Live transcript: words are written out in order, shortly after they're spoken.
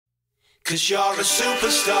'Cause you're a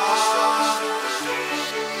superstar.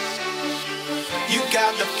 You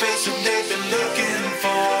got the face that they've been looking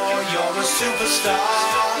for. You're a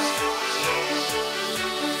superstar.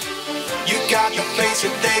 You got the face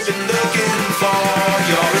that they've been looking for.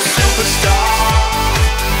 You're a superstar.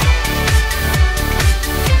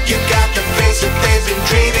 You got the face that they've been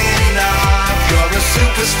dreaming of. You're a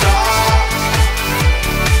superstar.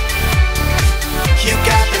 You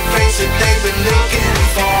got the face that they've been looking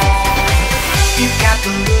for. You got the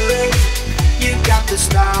look, you got the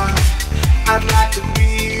style. I'd like to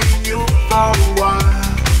be you for a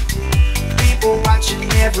while. People watching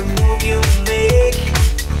every move you make.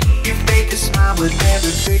 You fake a smile with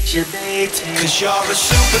every picture they take. 'Cause you're a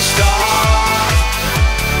superstar.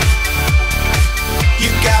 You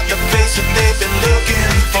got the face that they've been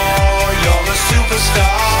looking for. You're a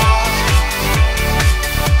superstar.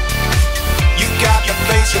 You got the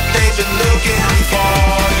face that they've been looking for.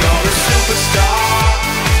 You're a superstar.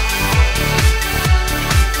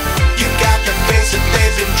 You got the face that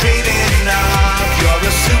they've been dreaming of. You're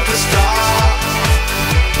a superstar.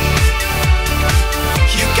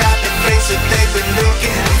 You got the face that they've been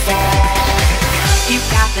looking for. You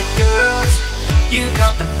got the girls, you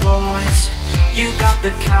got the boys, you got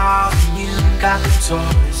the cars, and you got the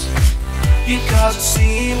toys. You cause a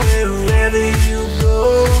scene wherever you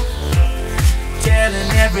go, telling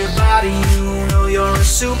everybody you know you're a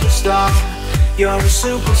superstar. You're a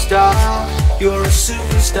superstar, you're a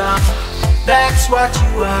superstar. That's what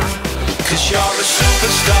you are. 'Cause you're a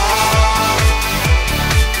superstar.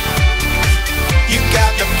 You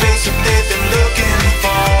got the face that they've been looking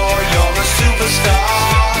for. You're a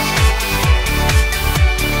superstar.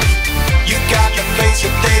 You got the face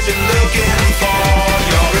that they've been looking for.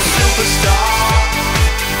 You're a superstar.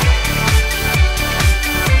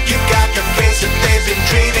 You got the face that they've been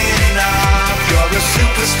dreaming of. You're a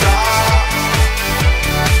superstar.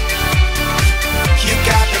 You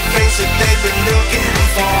got the face that they've been looking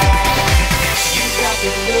for. You got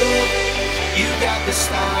the look, you got the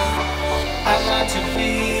style. I'd like to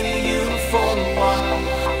be you for a while.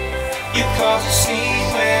 You cause a scene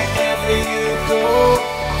wherever you go,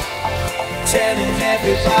 telling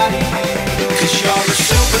everybody you know. 'Cause you're a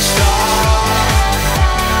superstar.